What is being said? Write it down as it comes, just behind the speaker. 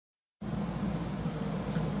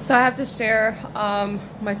So I have to share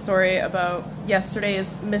my story about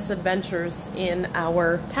yesterday's misadventures in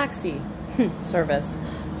our taxi service.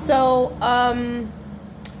 So,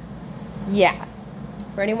 yeah,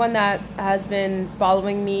 for anyone that has been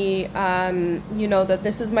following me, you know that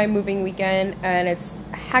this is my moving weekend and it's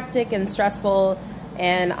hectic and stressful,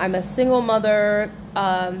 and I'm a single mother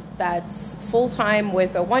that's full-time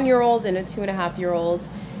with a 1-year-old and a 2.5-year-old,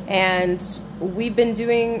 and we've been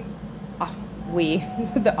doing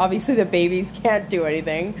obviously the babies can't do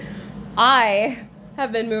anything. I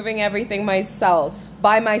have been moving everything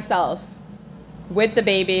by myself, with the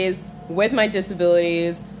babies, with my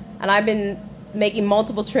disabilities, and I've been making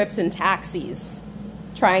multiple trips in taxis,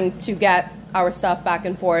 trying to get our stuff back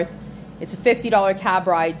and forth. It's a $50 cab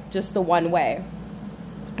ride, just the one way.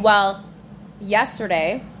 Well,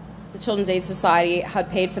 yesterday, the Children's Aid Society had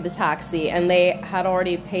paid for the taxi, and they had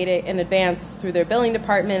already paid it in advance through their billing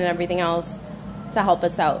department and everything else to help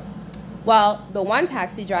us out. Well, the one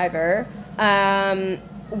taxi driver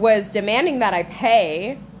was demanding that I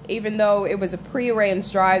pay, even though it was a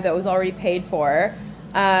pre-arranged drive that was already paid for,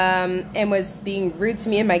 and was being rude to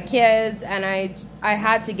me and my kids. And I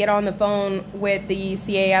had to get on the phone with the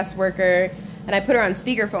CAS worker, and I put her on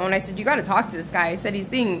speakerphone. I said, "You got to talk to this guy." I said, "He's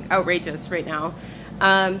being outrageous right now."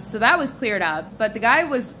 So that was cleared up, but the guy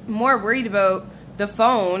was more worried about the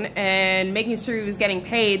phone and making sure he was getting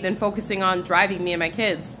paid than focusing on driving me and my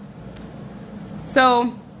kids.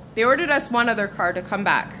 So they ordered us one other car to come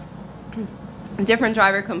back. Different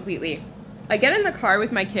driver completely. I get in the car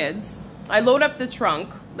with my kids. I load up the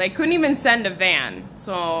trunk. They couldn't even send a van.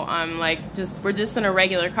 So I'm like, we're just in a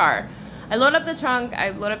regular car. I load up the trunk, I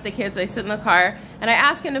load up the kids, I sit in the car, and I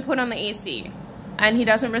ask him to put on the AC. And he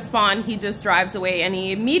doesn't respond, he just drives away, and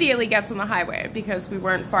he immediately gets on the highway because we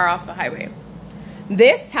weren't far off the highway.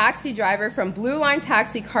 This taxi driver from Blueline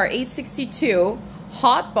Taxi car 862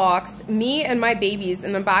 hotboxed me and my babies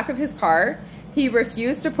in the back of his car. He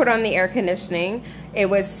refused to put on the air conditioning. It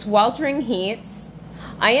was sweltering heat.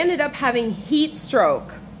 I ended up having heat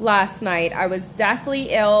stroke last night. I was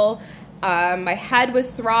deathly ill. My head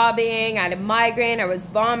was throbbing. I had a migraine. I was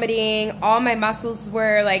vomiting. All my muscles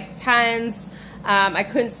were like tense. I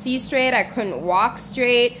couldn't see straight. I couldn't walk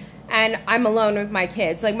straight. And I'm alone with my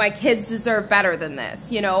kids. Like, my kids deserve better than this.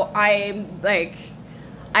 You know, I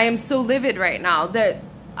am so livid right now that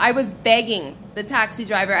I was begging the taxi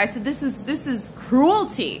driver. I said, this is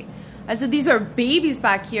cruelty. I said, these are babies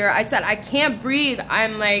back here. I said, I can't breathe.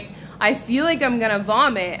 I feel like I'm gonna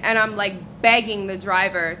vomit. And I'm like begging the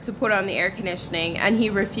driver to put on the air conditioning, and he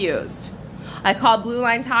refused. I called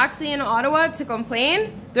Blueline Taxi in Ottawa to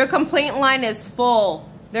complain. Their complaint line is full.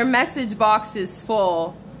 Their message box is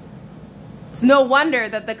full. It's no wonder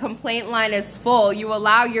that the complaint line is full. You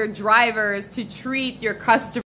allow your drivers to treat your customers